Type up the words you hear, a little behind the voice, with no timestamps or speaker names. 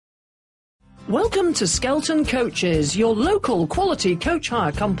Welcome to Skelton Coaches, your local quality coach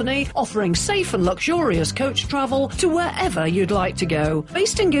hire company offering safe and luxurious coach travel to wherever you'd like to go.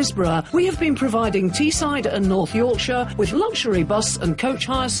 Based in Gisborough, we have been providing Teesside and North Yorkshire with luxury bus and coach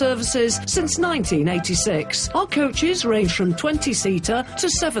hire services since 1986. Our coaches range from 20-seater to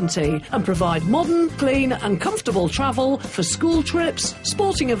 70 and provide modern, clean and comfortable travel for school trips,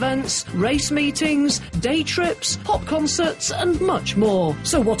 sporting events, race meetings, day trips, pop concerts and much more.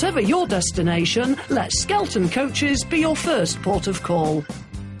 So whatever your destination, let Skelton Coaches be your first port of call.